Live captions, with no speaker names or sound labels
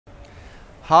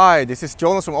Hi, this is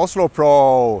Jonas from Oslo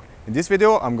Pro. In this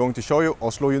video I'm going to show you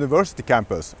Oslo University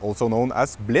campus, also known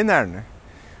as Blindern.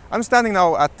 I'm standing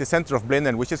now at the center of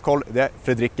Blindern, which is called the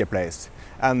Frederikke Place.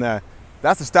 And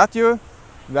that's a statue,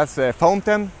 that's a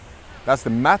fountain, that's the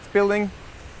math building,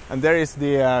 and there is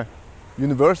the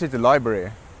university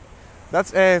library.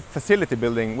 That's a facility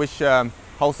building which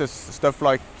houses stuff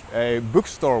like a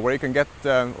bookstore where you can get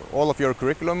all of your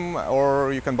curriculum,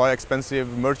 or you can buy expensive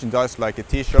merchandise like a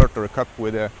t-shirt or a cup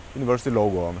with a university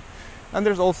logo on. And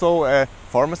there's also a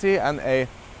pharmacy and a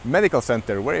medical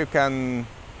center where you can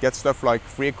get stuff like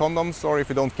free condoms, or if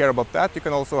you don't care about that, you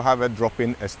can also have a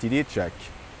drop-in STD check.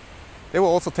 They will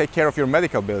also take care of your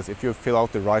medical bills if you fill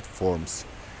out the right forms.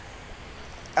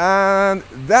 And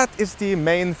that is the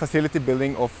main facility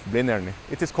building of Blindern.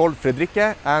 It is called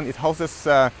Frederikke, and it houses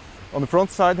on the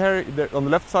front side here, on the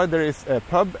left side there is a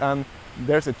pub, and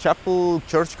there's a chapel,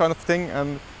 church kind of thing,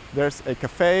 and there's a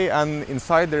cafe, and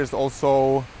inside there's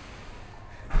also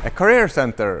a career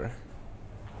center,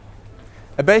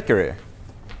 a bakery,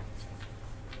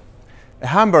 a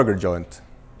hamburger joint,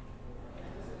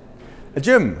 a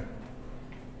gym.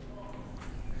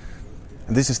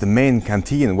 And this is the main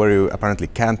canteen where you apparently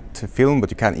can't film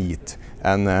but you can eat.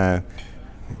 And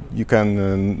you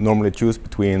can normally choose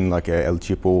between like a El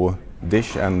Cheapo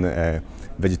dish and a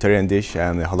vegetarian dish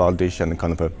and a halal dish and a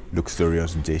kind of a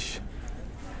luxurious dish.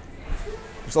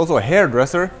 There's also a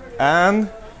hairdresser and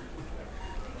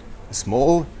a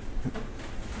small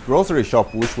grocery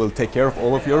shop which will take care of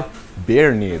all of your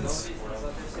beer needs.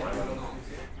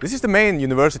 This is the main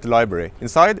university library.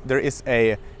 Inside there is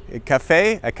a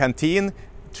cafe, a canteen,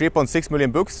 3.6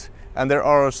 million books, and there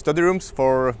are study rooms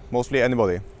for mostly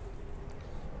anybody.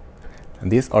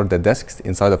 And these are the desks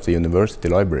inside of the university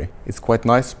library. It's quite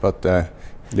nice, but a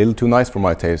little too nice for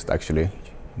my taste actually.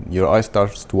 Your eye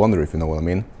starts to wander, if you know what I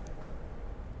mean.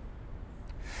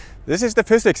 This is the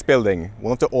physics building,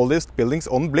 one of the oldest buildings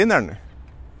on Blindern.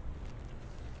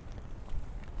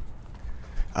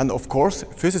 And of course,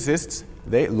 physicists,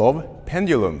 they love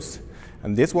pendulums.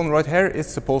 And this one right here is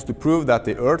supposed to prove that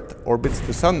the Earth orbits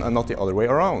the Sun and not the other way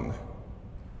around.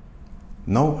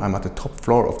 Now I'm at the top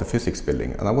floor of the physics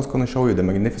building, and I was going to show you the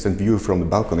magnificent view from the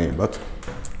balcony, but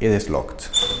it is locked.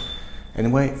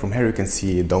 Anyway, from here you can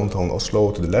see downtown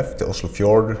Oslo to the left, the Oslo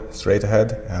Fjord straight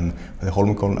ahead, and the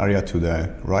Holmenkollen area to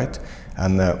the right.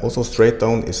 And also straight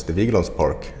down is the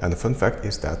Frederikkeplassen. And the fun fact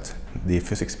is that the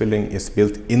physics building is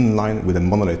built in line with a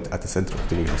monolith at the center of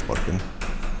the Frederikkeplassen.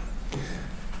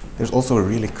 There's also a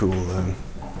really cool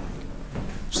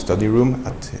study room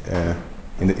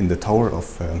in the tower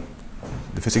of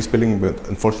the physics building, but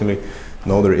unfortunately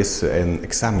now there is an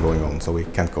exam going on, so we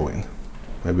can't go in.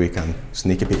 Maybe we can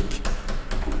sneak a peek.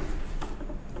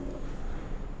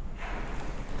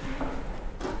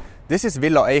 This is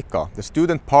Villa Eika, the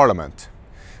student parliament.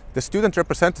 The student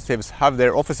representatives have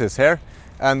their offices here,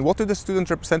 and what do the student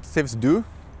representatives do?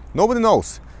 Nobody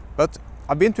knows, but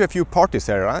I've been to a few parties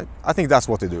here, and I think that's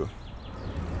what they do.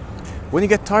 When you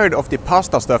get tired of the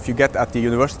pasta stuff you get at the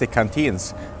university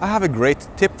canteens, I have a great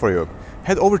tip for you.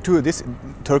 Head over to this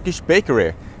Turkish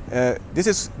bakery. This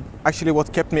is actually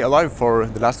what kept me alive for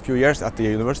the last few years at the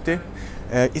university.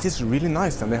 It is really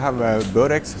nice, and they have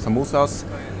böreks, samosas,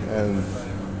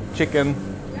 chicken,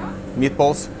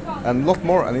 meatballs, and a lot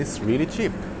more, and it's really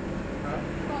cheap.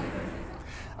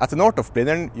 At the north of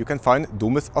Blindern you can find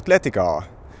Domus Atletica.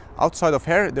 Outside of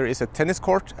here there is a tennis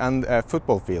court and a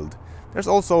football field. There's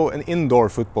also an indoor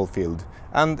football field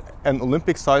and an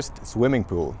Olympic-sized swimming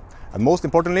pool. And most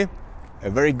importantly, a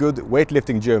very good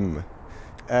weightlifting gym.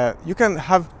 You can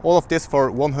have all of this for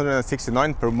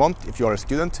 169 per month if you are a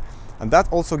student, and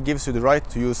that also gives you the right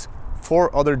to use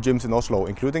 4 other gyms in Oslo,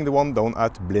 including the one down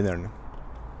at Blindern.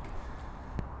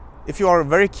 If you are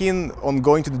very keen on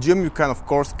going to the gym, you can of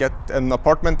course get an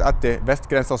apartment at the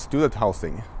Vestgrensa student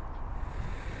housing.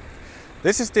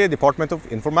 This is the Department of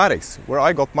Informatics, where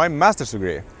I got my master's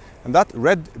degree. And that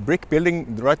red brick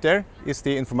building right there is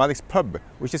the informatics pub,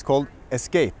 which is called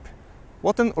Escape.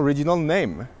 What an original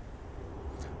name!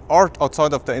 Art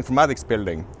outside of the informatics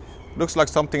building. Looks like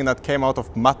something that came out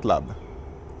of MATLAB.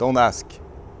 Don't ask.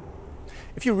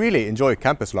 If you really enjoy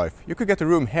campus life, you could get a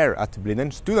room here at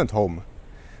Blindern Student Home.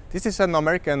 This is an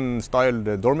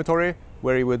American-styled dormitory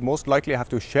where you would most likely have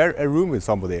to share a room with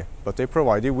somebody, but they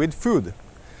provide you with food.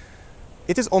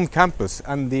 It is on campus,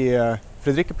 and the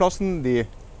Frederikkeplassen,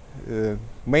 the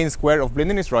main square of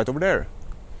Blindern, is right over there.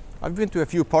 I've been to a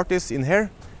few parties in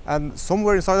here, and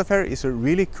somewhere inside of here is a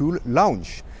really cool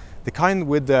lounge. The kind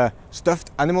with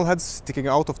stuffed animal heads sticking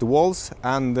out of the walls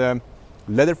and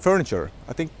leather furniture.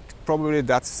 I think probably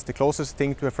that's the closest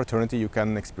thing to a fraternity you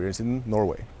can experience in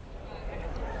Norway.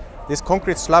 This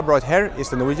concrete slab right here is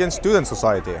the Norwegian Student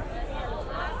Society.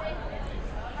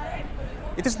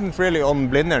 It isn't really on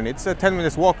Blindern, it's a 10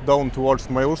 minutes walk down towards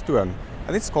Majorstuen,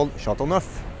 and it's called Chateau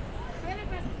Neuf.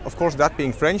 Of course, that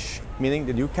being French, meaning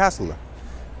the new castle.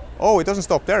 Oh, it doesn't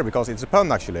stop there because it's a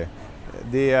pun actually.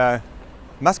 The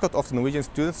mascot of the Norwegian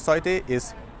Student Society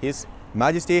is His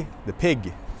Majesty the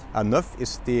Pig, and Neuf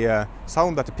is the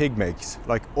sound that the pig makes,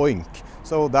 like oink.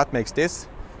 So that makes this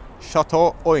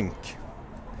Chateau Oink.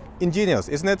 Ingenious,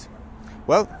 isn't it?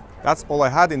 Well, that's all I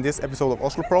had in this episode of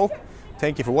Oslo Pro.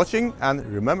 Thank you for watching, and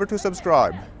remember to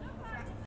subscribe.